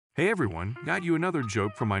Hey everyone, got you another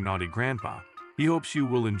joke from my naughty grandpa. He hopes you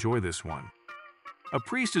will enjoy this one. A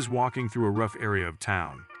priest is walking through a rough area of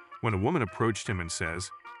town when a woman approached him and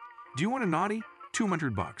says, "Do you want a naughty?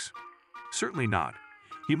 200 bucks." "Certainly not,"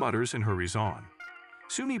 he mutters and hurries on.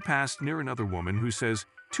 Soon he passed near another woman who says,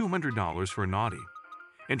 "$200 for a naughty."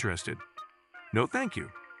 Interested? "No thank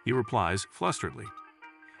you," he replies flusteredly.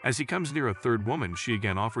 As he comes near a third woman, she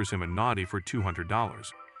again offers him a naughty for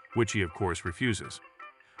 $200, which he of course refuses.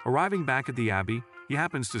 Arriving back at the abbey, he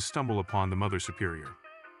happens to stumble upon the Mother Superior.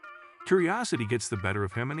 Curiosity gets the better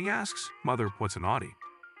of him and he asks, "Mother, what's a naughty?"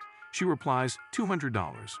 She replies,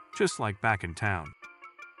 $200, just like back in town.